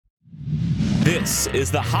This is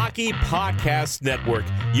the Hockey Podcast Network,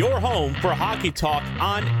 your home for hockey talk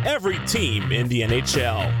on every team in the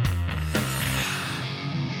NHL.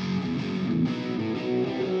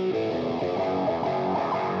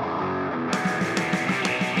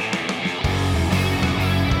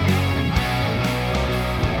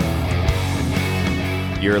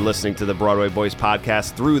 You're listening to the Broadway Boys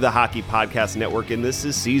podcast through the Hockey Podcast Network, and this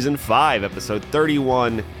is Season 5, Episode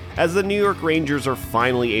 31, as the New York Rangers are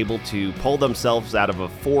finally able to pull themselves out of a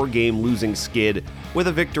 4-game losing skid with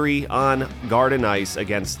a victory on Garden Ice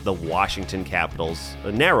against the Washington Capitals.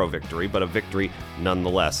 A narrow victory, but a victory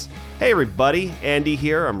nonetheless. Hey everybody, Andy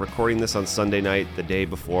here. I'm recording this on Sunday night, the day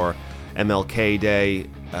before MLK Day,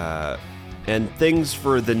 and things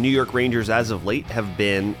for the New York Rangers as of late have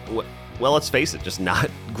been, well, let's face it, just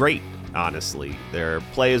not great, honestly. Their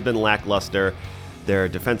play has been lackluster. Their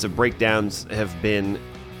defensive breakdowns have been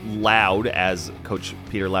loud, as Coach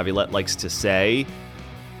Peter Laviolette likes to say,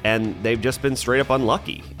 and they've just been straight up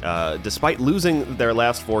unlucky. Despite losing their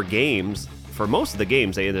last 4 games, for most of the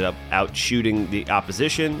games, they ended up out-shooting the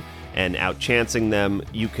opposition and out-chancing them.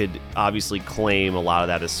 You could obviously claim a lot of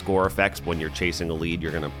that as score effects. When you're chasing a lead,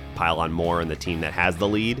 you're going to pile on more on the team that has the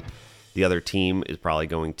lead. The other team is probably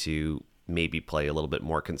going to maybe play a little bit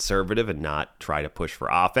more conservative and not try to push for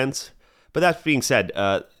offense. But that being said,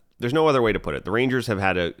 there's no other way to put it. The Rangers have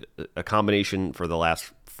had a combination for the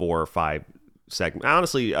last 4 or 5 segments.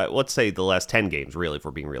 Honestly, let's say the last 10 games, really, if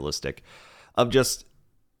we're being realistic, of just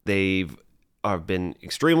they've been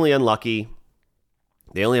extremely unlucky.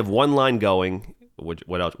 They only have one line going.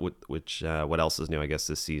 What else is new, I guess,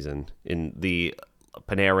 this season? In the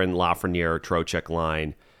Panarin, Lafreniere, Trocheck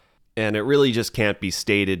line. And it really just can't be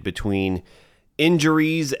stated between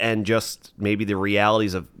injuries and just maybe the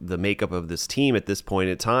realities of the makeup of this team at this point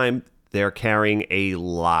in time. They're carrying a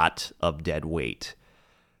lot of dead weight.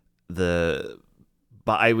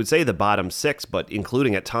 I would say the bottom 6, but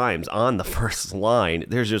including at times on the first line,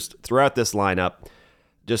 there's just throughout this lineup,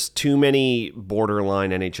 just too many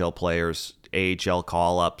borderline NHL players, AHL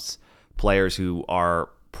call-ups, players who are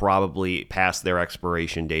probably past their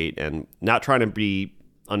expiration date, and not trying to be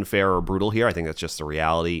unfair or brutal here. I think that's just the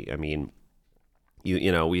reality. I mean,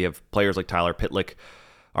 you know, we have players like Tyler Pitlick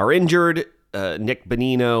are injured. Nick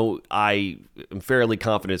Bonino, I am fairly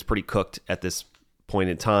confident, is pretty cooked at this point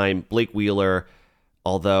in time. Blake Wheeler,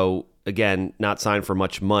 although, again, not signed for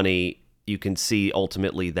much money, you can see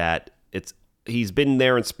ultimately that he's been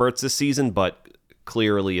there in spurts this season, but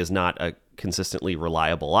clearly is not a consistently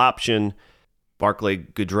reliable option. Barclay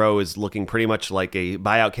Goodrow is looking pretty much like a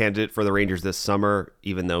buyout candidate for the Rangers this summer,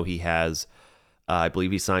 even though he has, I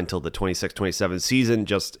believe he signed till the 26-27 season,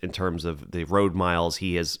 just in terms of the road miles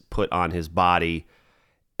he has put on his body.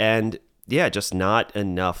 And yeah, just not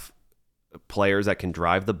enough players that can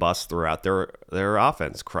drive the bus throughout their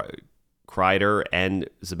offense. Kreider and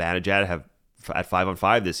Zibanejad have, at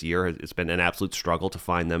 5-on-5 this year, it's been an absolute struggle to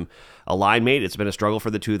find them a line mate. It's been a struggle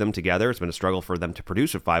for the two of them together. It's been a struggle for them to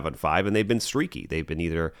produce at 5-on-5, and they've been streaky. They've been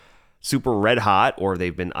either super red hot or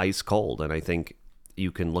they've been ice cold. And I think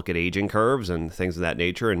you can look at aging curves and things of that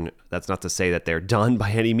nature, and that's not to say that they're done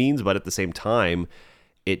by any means, but at the same time,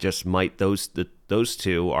 it just might those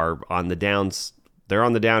two are on the downs. They're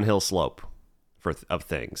on the downhill slope of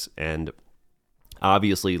things, and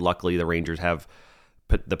obviously, luckily, the Rangers have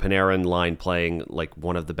the Panarin line playing like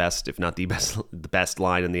one of the best, if not the best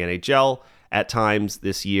line in the NHL at times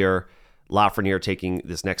this year. Lafreniere taking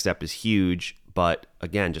this next step is huge, but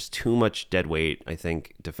again, just too much dead weight. I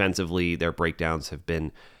think defensively, their breakdowns have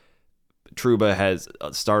been. Trouba has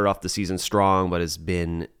started off the season strong, but has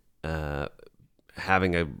been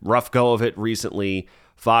having a rough go of it recently.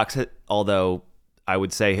 Fox, although I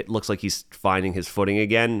would say it looks like he's finding his footing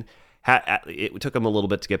again. It took him a little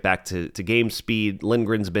bit to get back to game speed.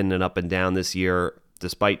 Lindgren's been an up and down this year,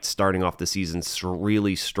 despite starting off the season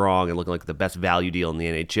really strong and looking like the best value deal in the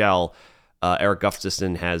NHL. Eric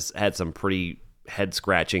Gustafsson has had some pretty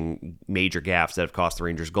head-scratching major gaffes that have cost the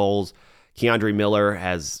Rangers goals. Keandre Miller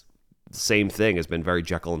has the same thing, has been very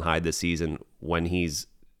Jekyll and Hyde this season. When he's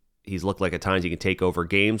looked like at times he can take over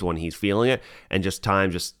games when he's feeling it, and just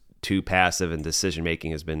too passive, and decision-making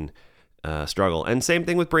has been struggle. And same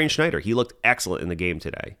thing with Braden Schneider. He looked excellent in the game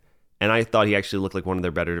today, and I thought he actually looked like one of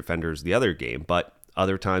their better defenders the other game, but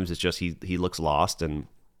other times it's just he looks lost, and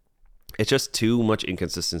it's just too much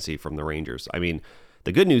inconsistency from the Rangers. I mean,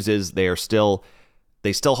 the good news is they still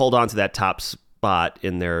hold on to that top spot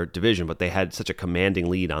in their division, but they had such a commanding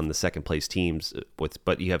lead on the second place teams.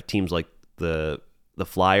 But you have teams like the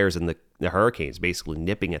Flyers and the Hurricanes basically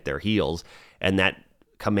nipping at their heels, and that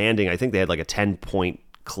commanding, I think they had like a 10-point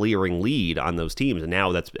clearing lead on those teams, and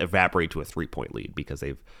now that's evaporated to a 3-point lead because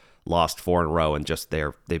they've lost 4 in a row and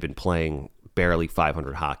they've been playing barely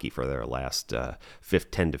 500 hockey for their last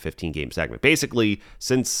 10 to 15 game segment. Basically,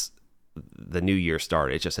 since the new year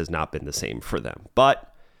started, it just has not been the same for them.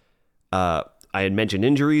 But I had mentioned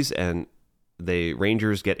injuries, and the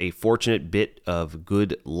Rangers get a fortunate bit of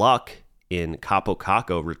good luck in Kaapo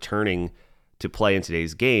Kakko returning to play in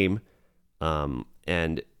today's game.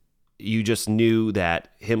 And you just knew that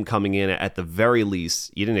him coming in, at the very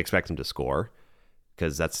least, you didn't expect him to score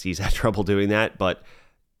because he's had trouble doing that. But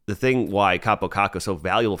the thing why Kaapo Kakko is so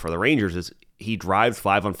valuable for the Rangers is he drives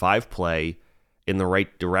 5-on-5 play in the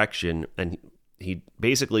right direction, and he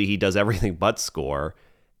does everything but score,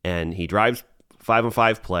 and he drives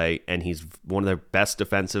 5-on-5 play, and he's one of their best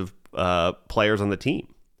defensive players on the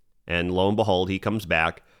team. And lo and behold, he comes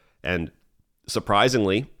back, and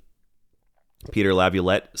surprisingly, Peter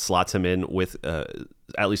Laviolette slots him in with,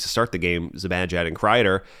 at least to start the game, Zibanejad and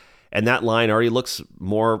Kreider, and that line already looks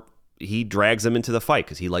more, he drags them into the fight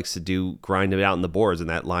because he likes to grind it out in the boards, and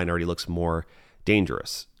that line already looks more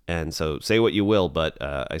dangerous. And so say what you will, but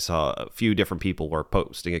I saw a few different people were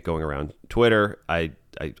posting it going around Twitter. I've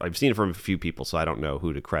seen it from a few people, so I don't know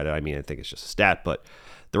who to credit. I mean, I think it's just a stat, but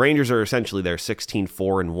the Rangers are essentially, they're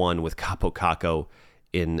 16-4-1 with Kaapo Kakko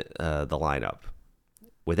in the lineup.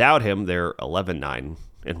 Without him, they're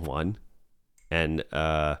 11-9-1, and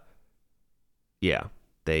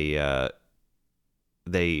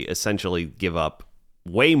they essentially give up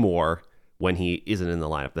way more when he isn't in the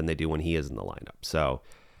lineup than they do when he is in the lineup. So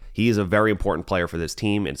he is a very important player for this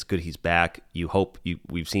team, and it's good he's back.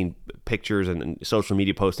 We've seen pictures and social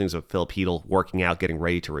media postings of Philip Hedl working out, getting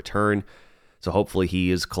ready to return. So hopefully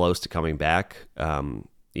he is close to coming back.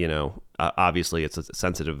 Obviously it's a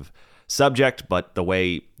sensitive subject, but the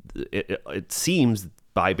way it seems,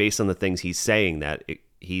 based on the things he's saying, that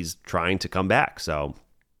he's trying to come back. So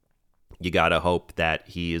you got to hope that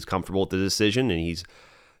he is comfortable with the decision, and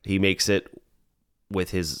he makes it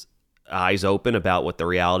with his eyes open about what the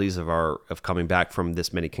realities of coming back from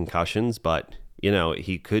this many concussions. But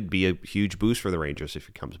he could be a huge boost for the Rangers if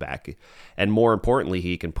he comes back, and more importantly,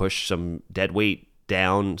 he can push some dead weight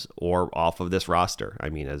down or off of this roster. I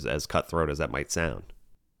mean, as cutthroat as that might sound,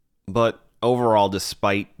 but overall,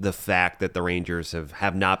 despite the fact that the Rangers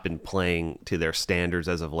have not been playing to their standards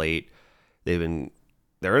as of late, they're in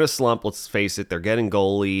a slump. Let's face it. They're getting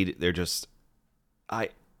goal lead. They're just,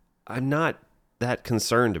 I'm not that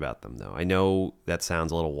concerned about them, though. I know that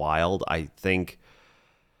sounds a little wild. I think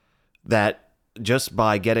that just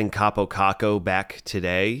by getting Kaapo Kakko back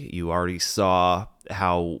today, you already saw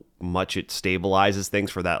how much it stabilizes things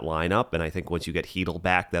for that lineup. And I think once you get Hedl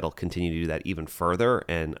back, that'll continue to do that even further.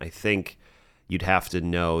 And I think you'd have to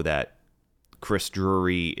know that Chris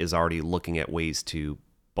Drury is already looking at ways to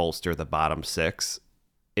bolster the bottom six.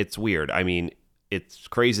 It's weird. I mean, it's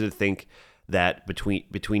crazy to think that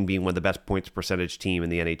between being one of the best points percentage team in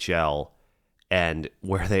the NHL and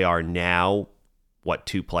where they are now, what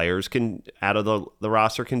 2 players can out of the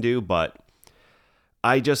roster can do. But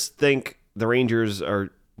I just think the Rangers are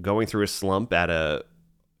going through a slump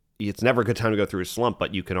it's never a good time to go through a slump,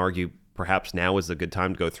 but you can argue perhaps now is a good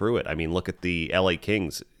time to go through it. I mean, look at the LA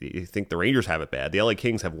Kings. You think the Rangers have it bad. The LA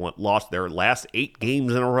Kings have lost their last 8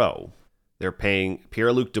 games in a row. They're paying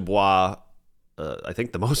Pierre-Luc Dubois, I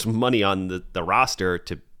think the most money on the roster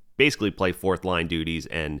to basically play fourth line duties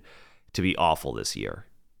and to be awful this year.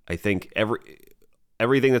 I think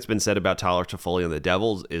everything that's been said about Tyler Toffoli and the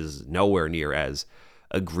Devils is nowhere near as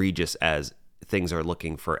egregious as things are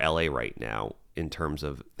looking for LA right now in terms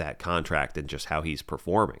of that contract and just how he's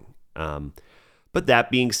performing. But that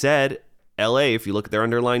being said, LA, if you look at their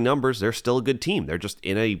underlying numbers, they're still a good team. They're just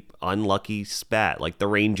in a unlucky spat. Like the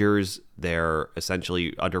Rangers, they're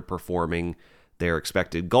essentially underperforming their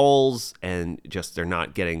expected goals, and just they're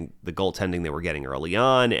not getting the goaltending they were getting early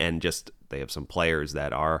on, and just they have some players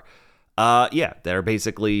that are they're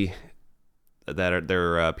basically they're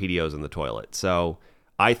PDOs in the toilet. So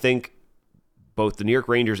I think both the New York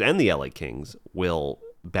Rangers and the LA Kings will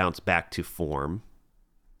bounce back to form.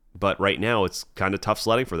 But right now, it's kind of tough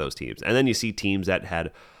sledding for those teams. And then you see teams that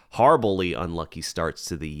had horribly unlucky starts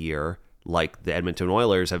to the year, like the Edmonton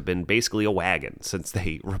Oilers, have been basically a wagon since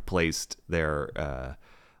they replaced their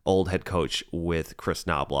old head coach with Chris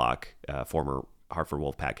Knobloch, former Hartford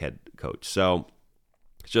Wolfpack head coach. So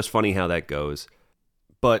it's just funny how that goes.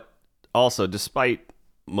 But also, despite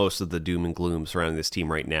most of the doom and gloom surrounding this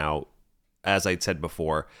team right now, as I'd said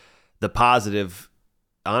before, the positive,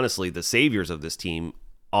 honestly, the saviors of this team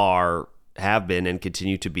have been and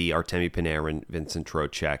continue to be Artemi Panarin, Vincent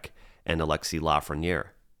Trocheck, and Alexis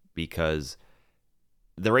Lafreniere, because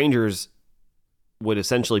the Rangers would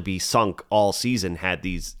essentially be sunk all season had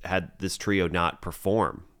this trio not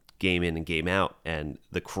perform game in and game out. And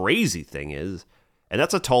the crazy thing is, and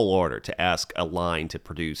that's a tall order to ask a line to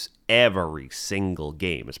produce every single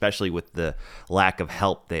game, especially with the lack of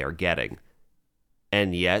help they are getting.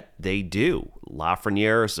 And yet they do.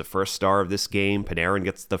 Lafreniere is the first star of this game. Panarin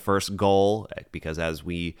gets the first goal because, as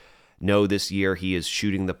we know this year, he is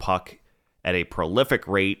shooting the puck at a prolific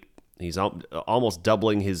rate. He's almost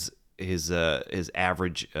doubling his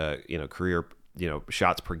average career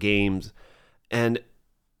shots per games, and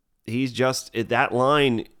he's just, that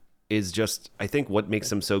line is just, I think what makes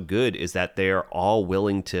them so good is that they're all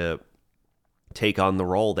willing to take on the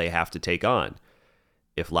role they have to take on.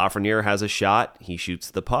 If Lafreniere has a shot, he shoots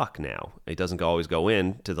the puck now. It doesn't always go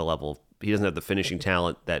in to the level, he doesn't have the finishing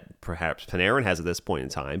talent that perhaps Panarin has at this point in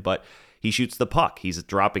time, but he shoots the puck. He's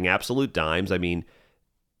dropping absolute dimes. I mean,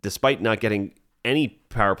 despite not getting any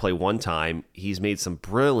power play one time, he's made some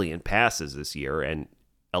brilliant passes this year, and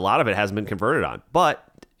a lot of it hasn't been converted on. But,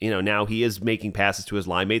 now he is making passes to his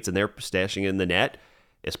line mates, and they're stashing in the net,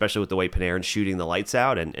 especially with the way Panarin's shooting the lights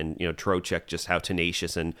out, and Trocheck, just how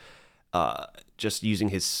tenacious and just using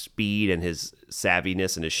his speed and his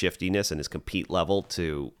savviness and his shiftiness and his compete level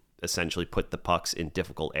to essentially put the pucks in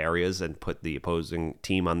difficult areas and put the opposing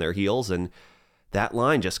team on their heels. And that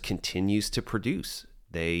line just continues to produce.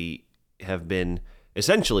 They have been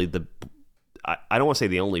essentially I don't want to say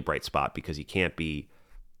the only bright spot, because you can't be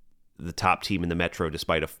the top team in the Metro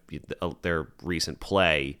despite their recent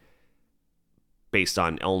play based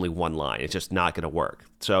on only one line. It's just not going to work.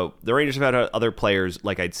 So the Rangers have had other players,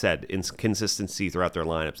 like I'd said, inconsistency throughout their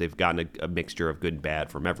lineups. They've gotten a mixture of good and bad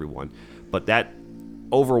from everyone. But that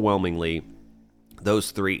overwhelmingly, those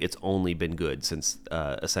three, it's only been good since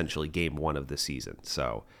essentially game one of the season.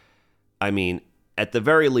 So, I mean, at the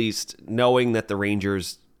very least, knowing that the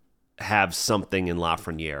Rangers have something in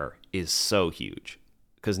Lafreniere is so huge.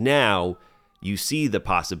 Because now you see the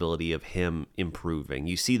possibility of him improving.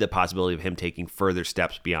 You see the possibility of him taking further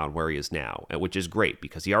steps beyond where he is now, which is great,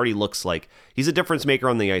 because he already looks like he's a difference maker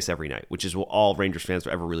on the ice every night, which is what all Rangers fans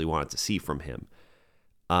ever really wanted to see from him.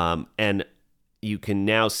 And you can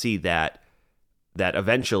now see that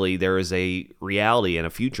eventually there is a reality and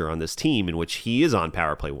a future on this team in which he is on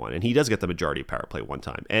power play one, and he does get the majority of power play one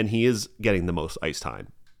time, and he is getting the most ice time.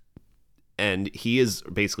 And he is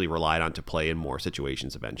basically relied on to play in more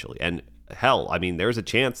situations eventually. And hell, I mean, there's a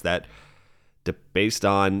chance that based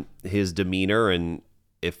on his demeanor and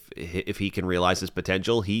if he can realize his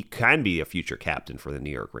potential, he can be a future captain for the New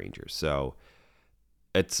York Rangers. So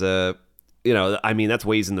it's that's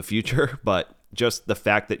ways in the future, but just the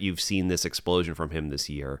fact that you've seen this explosion from him this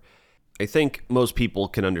year, I think most people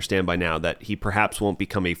can understand by now that he perhaps won't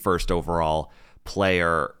become a first overall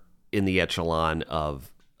player in the echelon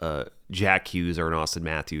of Jack Hughes or an Austin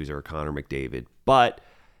Matthews or a Connor McDavid. But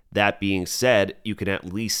that being said, you can at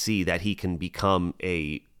least see that he can become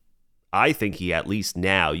I think he, at least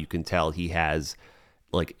now, you can tell he has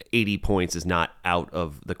like 80 points is not out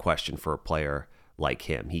of the question for a player like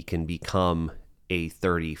him. He can become a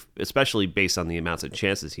 30, especially based on the amounts of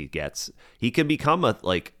chances he gets. He can become a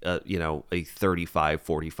 35,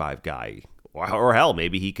 45 guy. Or hell,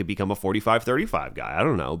 maybe he could become a 45, 35 guy. I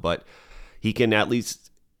don't know, but he can at least,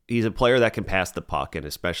 he's a player that can pass the puck, and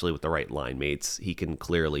especially with the right line mates, he can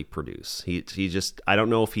clearly produce. He just, I don't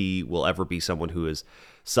know if he will ever be someone who is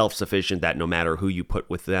self-sufficient, that no matter who you put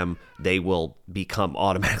with them, they will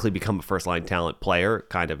automatically become a first-line talent player,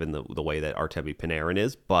 kind of in the way that Artemi Panarin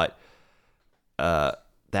is. But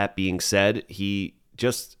that being said, the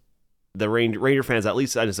Ranger fans, at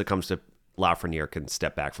least as it comes to Lafreniere, can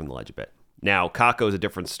step back from the ledge a bit. Now, Kakko is a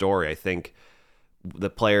different story. I think the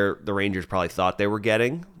player the Rangers probably thought they were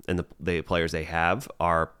getting and the players they have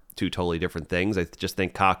are two totally different things. I just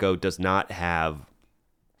think Kakko does not have,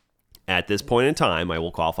 at this point in time, I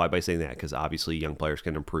will qualify by saying that because obviously young players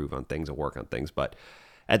can improve on things and work on things, but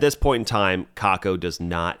at this point in time, Kakko does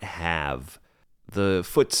not have the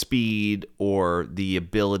foot speed or the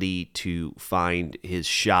ability to find his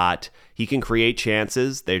shot. He can create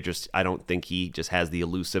chances. I don't think he just has the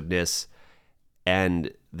elusiveness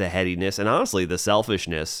and the headiness and honestly the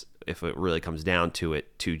selfishness, if it really comes down to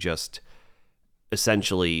it, to just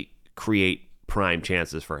essentially create prime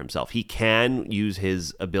chances for himself. He can use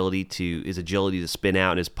his agility to spin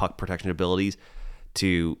out and his puck protection abilities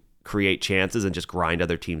to create chances and just grind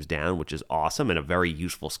other teams down, which is awesome and a very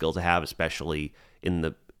useful skill to have, especially in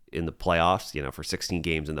the playoffs, for 16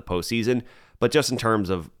 games in the postseason. But just in terms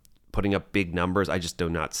of putting up big numbers, I just do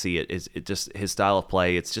not see it. It just his style of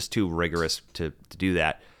play, it's just too rigorous to do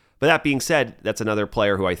that. But that being said, that's another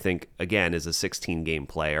player who I think, again, is a 16-game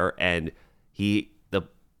player. And the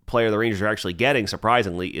player the Rangers are actually getting,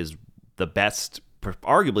 surprisingly, is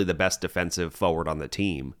arguably the best defensive forward on the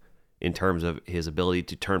team in terms of his ability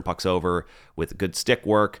to turn pucks over with good stick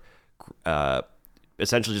work,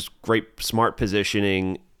 essentially just great smart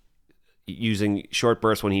positioning, using short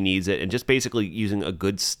bursts when he needs it, and just basically using a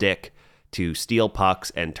good stick to steal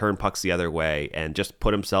pucks and turn pucks the other way and just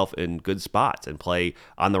put himself in good spots and play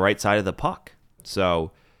on the right side of the puck.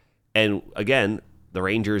 So, and again, the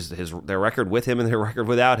Rangers, their record with him and their record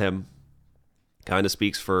without him kind of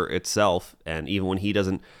speaks for itself. And even when he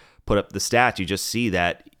doesn't put up the stats, you just see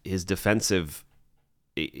that his defensive,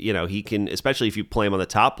 he can, especially if you play him on the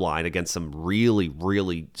top line against some really,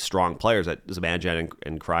 really strong players that Zibanejad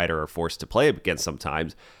and Kreider are forced to play against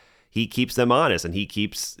sometimes, he keeps them honest and he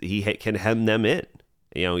can hem them in,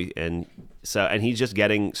 and he's just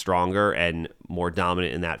getting stronger and more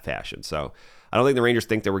dominant in that fashion. So I don't think the Rangers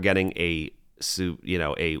think that we're getting a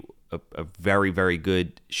very, very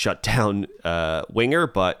good shutdown winger,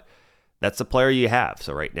 but that's the player you have.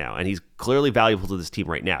 So right now, and he's clearly valuable to this team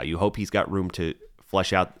right now. You hope he's got room to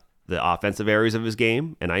flesh out the offensive areas of his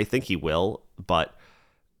game, and I think he will, but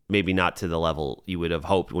maybe not to the level you would have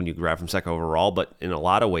hoped when you grab from second overall. But in a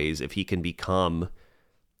lot of ways, if he can become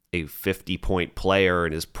a 50-point player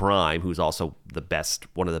in his prime, who's also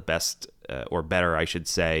one of the best, or better, I should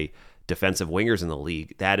say, defensive wingers in the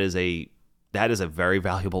league, that is a very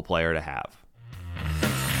valuable player to have.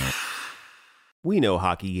 We know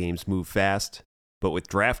hockey games move fast, but with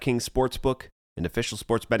DraftKings Sportsbook, an official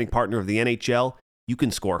sports betting partner of the NHL, you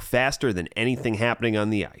can score faster than anything happening on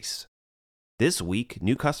the ice. This week,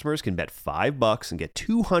 new customers can bet $5 and get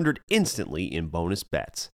 $200 instantly in bonus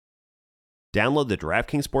bets. Download the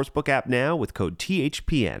DraftKings Sportsbook app now with code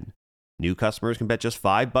THPN. New customers can bet just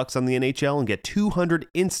 $5 on the NHL and get $200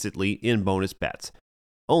 instantly in bonus bets.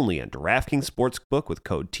 Only on DraftKings Sportsbook with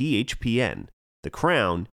code THPN. The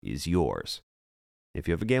crown is yours. If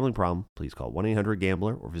you have a gambling problem, please call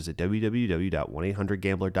 1-800-GAMBLER or visit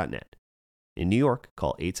www.1800gambler.net. In New York,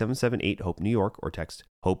 call 877-8-HOPE-NEW YORK or text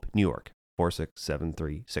HOPE-NEW YORK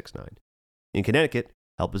 467369. In Connecticut,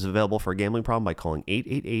 help is available for a gambling problem by calling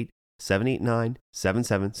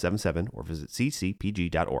 888-789-7777 or visit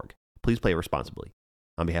ccpg.org. Please play responsibly.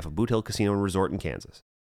 On behalf of Boot Hill Casino and Resort in Kansas.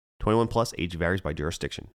 21 plus, age varies by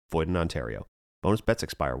jurisdiction. Void in Ontario. Bonus bets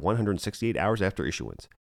expire 168 hours after issuance.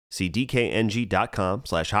 See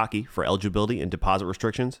dkng.com/hockey for eligibility and deposit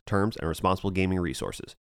restrictions, terms, and responsible gaming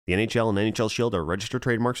resources. The NHL and NHL Shield are registered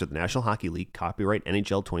trademarks of the National Hockey League. Copyright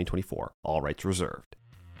NHL 2024. All rights reserved.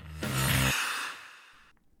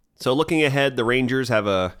 So looking ahead, the Rangers have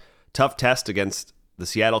a tough test against the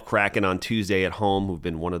Seattle Kraken on Tuesday at home, who've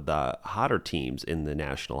been one of the hotter teams in the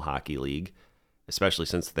National Hockey League, especially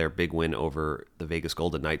since their big win over the Vegas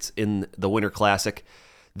Golden Knights in the Winter Classic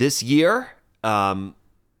this year. The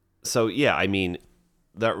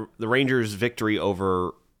Rangers' victory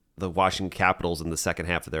over the Washington Capitals in the second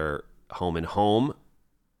half of their home and home,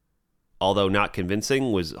 although not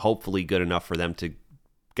convincing, was hopefully good enough for them to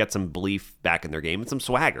get some belief back in their game and some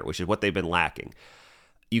swagger, which is what they've been lacking.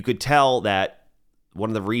 You could tell that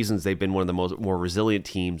one of the reasons they've been one of the more resilient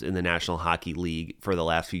teams in the National Hockey League for the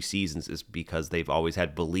last few seasons is because they've always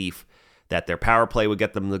had belief that their power play would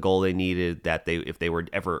get them the goal they needed, that if they were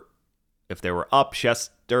up,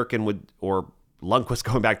 Shesterkin would, or Lundqvist,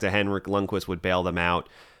 going back to Henrik Lundqvist, would bail them out,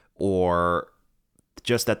 or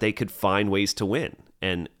just that they could find ways to win.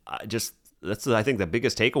 And that's I think the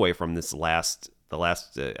biggest takeaway from this I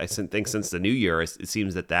think since the new year, it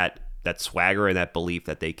seems that swagger and that belief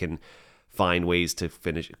that they can find ways to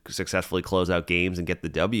successfully close out games and get the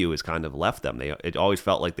W has kind of left them. It always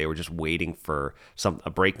felt like they were just waiting for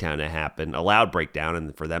a breakdown to happen, a loud breakdown,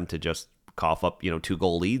 and for them to just cough up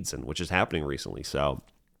 2-goal leads, and which is happening recently. So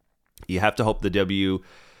you have to hope the W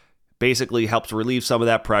basically helps relieve some of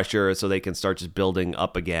that pressure so they can start just building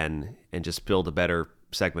up again and just build a better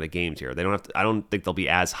segment of games here. They don't have to, I don't think they'll be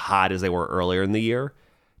as hot as they were earlier in the year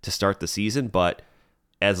to start the season, but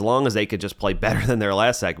as long as they could just play better than their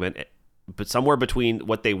last segment, but somewhere between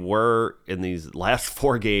what they were in these last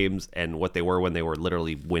 4 games and what they were when they were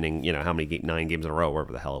literally winning, 9 games in a row,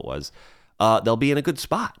 wherever the hell it was, they'll be in a good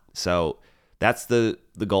spot. So that's the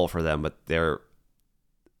goal for them. But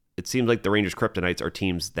it seems like the Rangers kryptonites are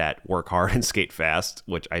teams that work hard and skate fast,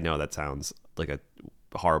 which I know that sounds like a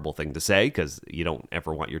horrible thing to say because you don't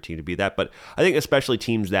ever want your team to be that. But I think especially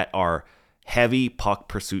teams that are heavy puck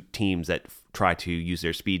pursuit teams that try to use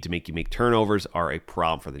their speed to make you make turnovers are a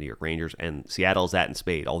problem for the New York Rangers, and Seattle's that in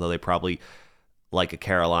spade, although they probably, like a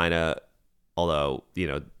Carolina, although,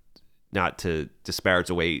 not to disparage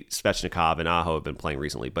the way Svechnikov and Aho have been playing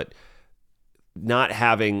recently, but not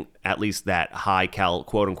having at least that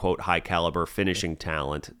quote unquote high caliber finishing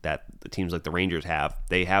talent that the teams like the Rangers have.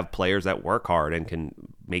 They have players that work hard and can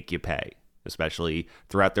make you pay, especially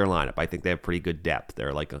throughout their lineup. I think they have pretty good depth.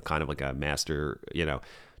 They're like kind of like a master,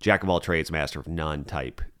 jack of all trades, master of none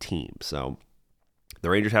type team. So the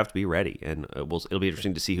Rangers have to be ready, and it'll be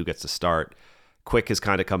interesting to see who gets to start. Quick has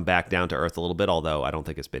kind of come back down to earth a little bit, although I don't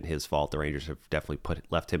think it's been his fault. The Rangers have definitely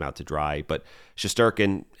left him out to dry. But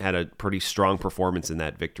Shesterkin had a pretty strong performance in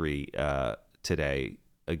that victory today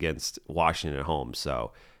against Washington at home.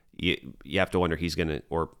 So you have to wonder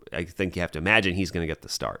I think you have to imagine he's going to get the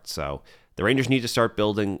start. So the Rangers need to start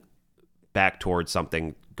building back towards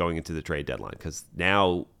something going into the trade deadline, because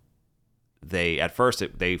now at first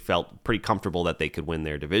they felt pretty comfortable that they could win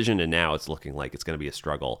their division, and now it's looking like it's going to be a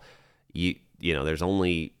struggle. There's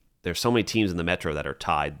so many teams in the Metro that are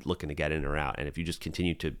tied looking to get in or out. And if you just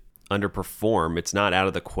continue to underperform, it's not out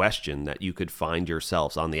of the question that you could find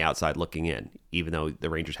yourselves on the outside looking in, even though the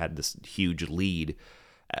Rangers had this huge lead,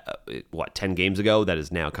 10 games ago, that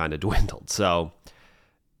is now kind of dwindled. So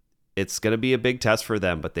it's going to be a big test for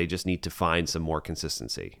them, but they just need to find some more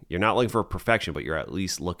consistency. You're not looking for perfection, but you're at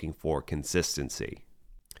least looking for consistency.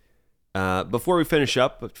 Before we finish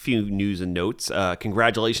up, a few news and notes.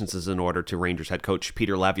 Congratulations is in order to Rangers head coach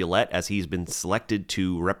Peter Laviolette, as he's been selected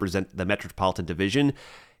to represent the Metropolitan Division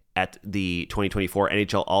at the 2024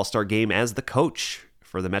 NHL All-Star Game as the coach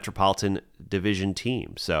for the Metropolitan Division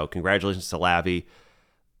team. So congratulations to Lavi.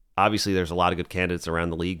 Obviously, there's a lot of good candidates around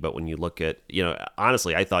the league, but when you look at,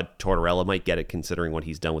 honestly, I thought Tortorella might get it considering what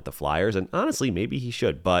he's done with the Flyers, and honestly, maybe he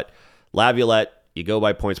should. But Laviolette, you go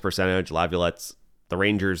by points percentage. Laviolette's The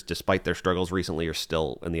Rangers, despite their struggles recently, are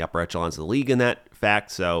still in the upper echelons of the league in that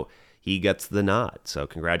fact, so he gets the nod. So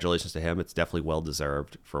congratulations to him. It's definitely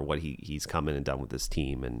well-deserved for what he's come in and done with this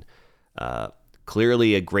team. And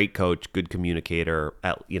clearly a great coach, good communicator.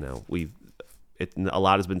 A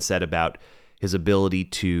lot has been said about his ability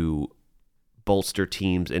to bolster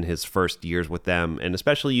teams in his first years with them, and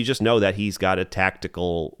especially you just know that he's got a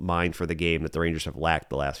tactical mind for the game that the Rangers have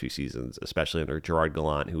lacked the last few seasons, especially under Gerard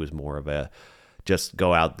Gallant, who was more of a just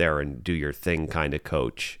go out there and do your thing kind of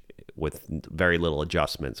coach with very little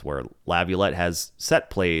adjustments, where Laviolette has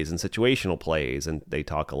set plays and situational plays, and they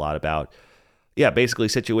talk a lot about, basically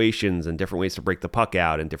situations and different ways to break the puck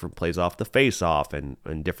out and different plays off the face-off and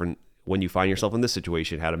different, when you find yourself in this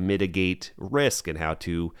situation, how to mitigate risk and how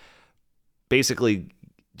to basically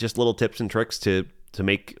just little tips and tricks to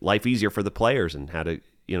make life easier for the players and how to,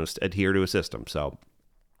 adhere to a system. So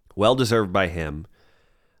well-deserved by him.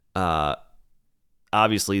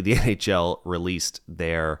 Obviously, the NHL released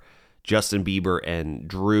their Justin Bieber and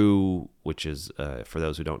Drew, which is, for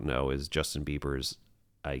those who don't know, is Justin Bieber's,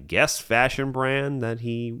 I guess, fashion brand that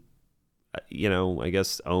he, I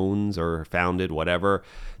guess owns or founded, whatever,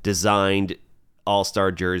 designed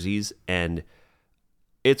all-star jerseys. And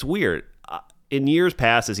it's weird. In years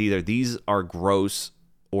past, it's either these are gross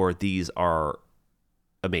or these are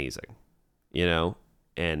amazing,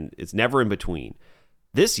 and it's never in between.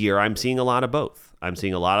 This year, I'm seeing a lot of both. I'm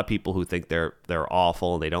seeing a lot of people who think they're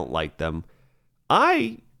awful and they don't like them.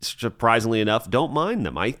 I, surprisingly enough, don't mind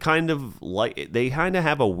them. I kind of they kind of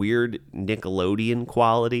have a weird Nickelodeon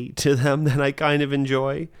quality to them that I kind of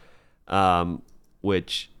enjoy,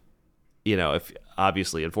 which, if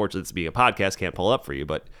obviously, unfortunately, this being a podcast, can't pull up for you,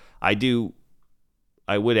 but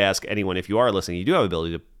I would ask anyone, if you are listening, you do have the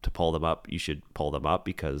ability to pull them up, you should pull them up,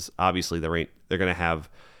 because obviously they're going to have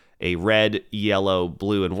a red, yellow,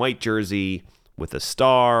 blue, and white jersey with a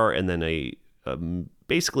star, and then a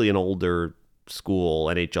basically an older school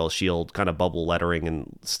NHL shield kind of bubble lettering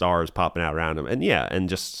and stars popping out around them, and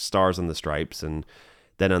just stars on the stripes, and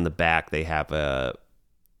then on the back they have the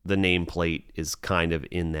nameplate is kind of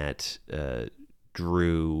in that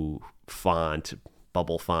Drew font,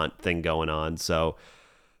 bubble font thing going on. So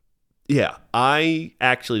I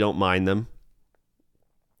actually don't mind them.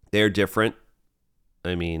 They're different.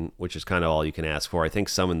 I mean, which is kind of all you can ask for. I think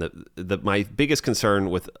some in my biggest concern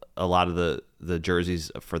with a lot of the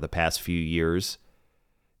jerseys for the past few years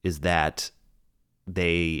is that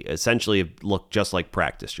they essentially look just like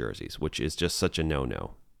practice jerseys, which is just such a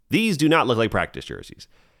no-no. These do not look like practice jerseys.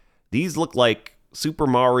 These look like Super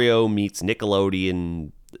Mario meets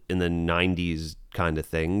Nickelodeon in the 90s kind of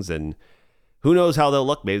things, and who knows how they'll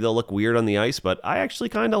look. Maybe they'll look weird on the ice, but I actually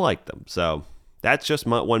kind of like them. So that's just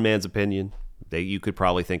one man's opinion. You could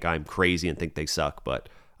probably think I'm crazy and think they suck, but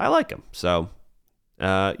I like them. So,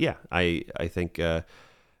 I think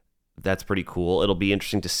that's pretty cool. It'll be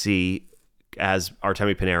interesting to see as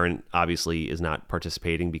Artemi Panarin obviously is not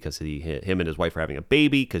participating because him and his wife are having a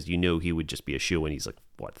baby, because you knew he would just be a shoo-in. He's like,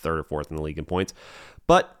 what, third or fourth in the league in points.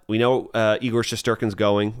 But we know Igor Shesterkin's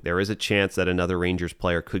going. There is a chance that another Rangers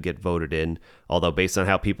player could get voted in, although based on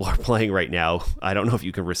how people are playing right now, I don't know if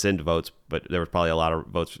you can rescind votes, but there was probably a lot of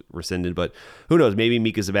votes rescinded. But who knows? Maybe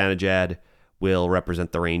Mika Zibanejad will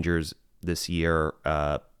represent the Rangers this year.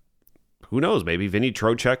 Who knows? Maybe Vinny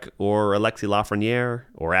Trocheck or Alexis Lafreniere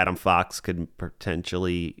or Adam Fox could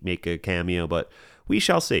potentially make a cameo, but we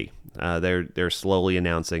shall see. They're slowly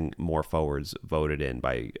announcing more forwards voted in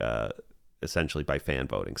by essentially by fan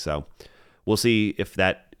voting. So we'll see if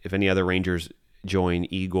any other Rangers join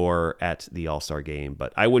Igor at the All-Star game.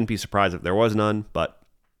 But I wouldn't be surprised if there was none. But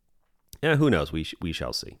who knows? We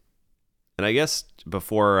shall see. And I guess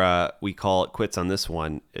before we call it quits on this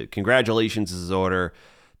one, congratulations is order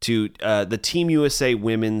to the Team USA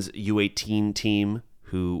Women's U18 team,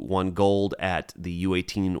 who won gold at the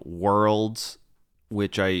U18 Worlds,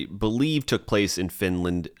 which I believe took place in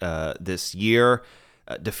Finland this year,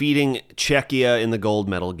 defeating Czechia in the gold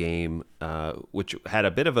medal game, which had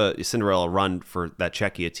a bit of a Cinderella run for that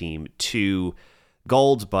Czechia team to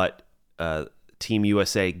golds, but Team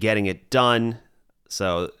USA getting it done.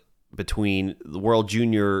 So between the World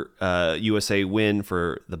Junior USA win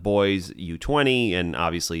for the boys U20 and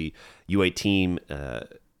obviously U18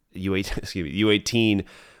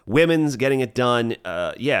 women's getting it done.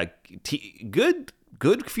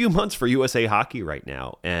 Good few months for USA Hockey right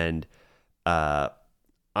now. And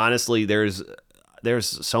honestly, there's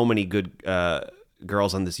so many good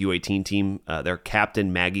girls on this U18 team. Their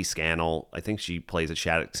captain, Maggie Scannell, I think she plays at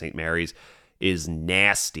Shattuck St. Mary's, is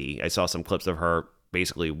nasty. I saw some clips of her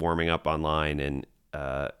basically warming up online, and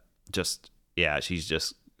she's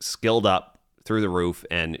just skilled up through the roof,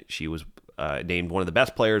 and she was named one of the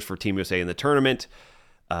best players for Team USA in the tournament.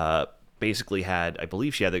 Basically I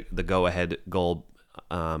believe she had the go-ahead goal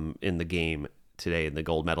in the game today, in the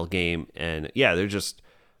gold medal game, and they're just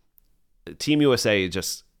Team USA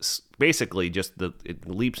just basically just the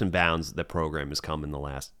leaps and bounds the program has come in the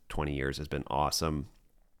last 20 years has been awesome.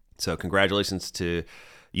 So congratulations to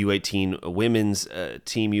U18 women's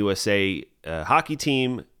Team USA hockey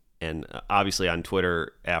team. And obviously on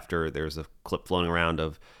Twitter, after there's a clip floating around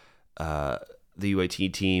of the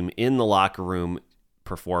UAT team in the locker room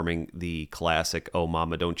performing the classic "Oh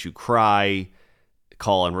Mama Don't You Cry"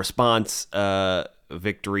 call and response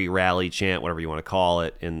victory rally chant, whatever you want to call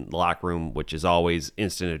it, in the locker room, which is always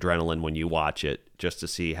instant adrenaline when you watch it, just to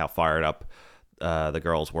see how fired up the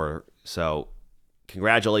girls were. So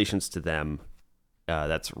congratulations to them.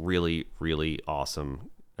 That's really, really awesome.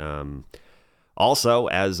 Also,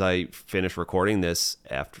 as I finish recording this,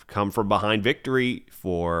 after come from behind victory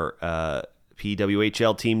for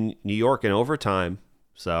PWHL Team New York in overtime.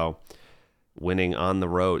 So winning on the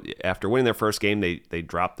road. After winning their first game, they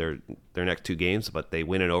dropped their next two games, but they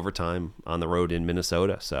win in overtime on the road in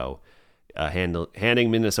Minnesota. So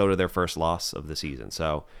handing Minnesota their first loss of the season.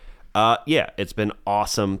 So it's been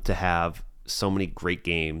awesome to have so many great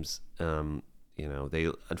games. They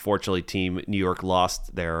unfortunately Team New York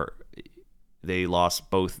lost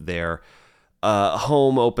both their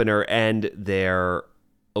home opener and their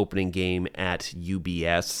opening game at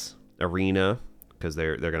UBS Arena, because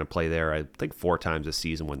they're going to play there, I think, 4 times this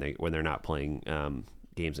season when they're not playing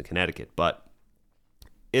games in Connecticut. But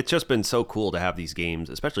it's just been so cool to have these games,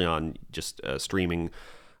 especially on just streaming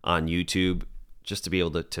on YouTube, just to be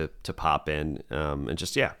able to pop in and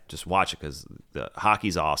just watch it, because the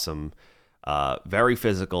hockey's awesome. Very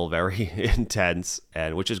physical, very intense,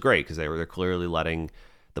 and which is great because they're clearly letting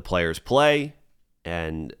the players play,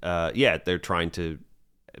 and they're trying to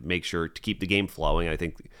make sure to keep the game flowing. I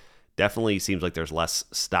think definitely seems like there's less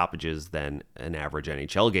stoppages than an average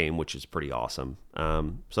NHL game, which is pretty awesome.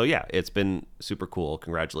 It's been super cool.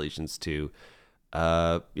 Congratulations to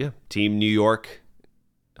Team New York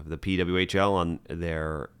of the PWHL on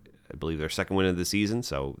I believe their second win of the season.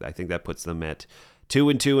 So I think that puts them at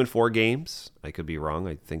 2-2 in 4 games. I could be wrong.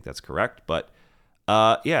 I think that's correct. But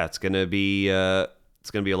it's gonna be a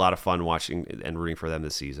lot of fun watching and rooting for them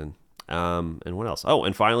this season. And what else? Oh,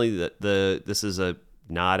 and finally, this is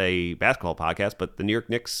not a basketball podcast, but the New York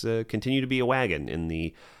Knicks continue to be a wagon in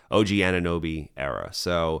the OG Anunoby era.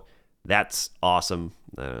 So that's awesome.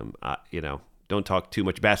 Don't talk too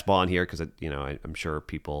much basketball on here because I'm sure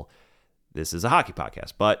people. This is a hockey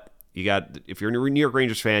podcast, but. If you're a New York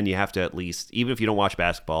Rangers fan, you have to at least, even if you don't watch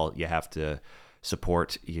basketball, you have to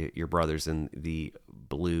support your brothers in the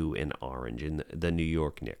blue and orange in the New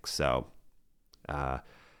York Knicks. So,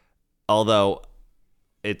 although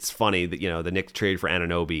it's funny that, the Knicks traded for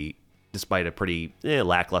Anunoby despite a pretty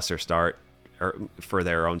lackluster start or for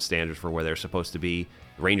their own standards for where they're supposed to be.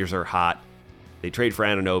 The Rangers are hot. They trade for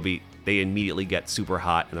Anunoby. They immediately get super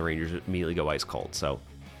hot, and the Rangers immediately go ice cold. So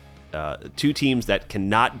two teams that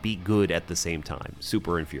cannot be good at the same time.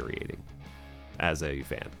 Super infuriating as a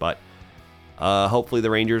fan. But hopefully the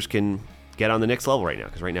Rangers can get on the Knicks level right now,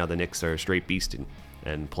 because right now the Knicks are straight beasting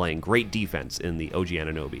and playing great defense in the OG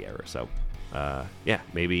Anunoby era. So,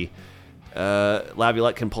 maybe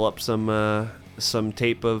Laviolette can pull up some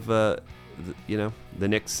tape of the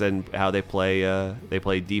Knicks and how they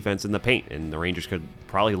play defense in the paint, and the Rangers could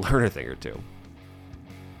probably learn a thing or two.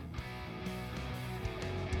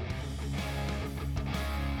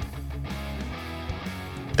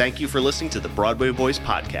 Thank you for listening to the Broadway Boys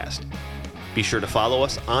podcast. Be sure to follow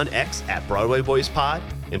us on X at Broadway Boys Pod,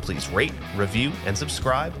 and please rate, review, and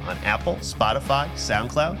subscribe on Apple, Spotify,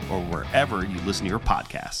 SoundCloud, or wherever you listen to your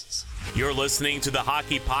podcasts. You're listening to the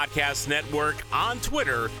Hockey Podcast Network on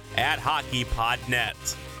Twitter at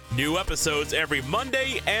HockeyPodNet. New episodes every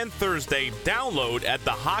Monday and Thursday. Download at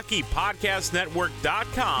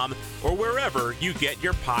thehockeypodcastnetwork.com or wherever you get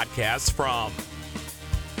your podcasts from.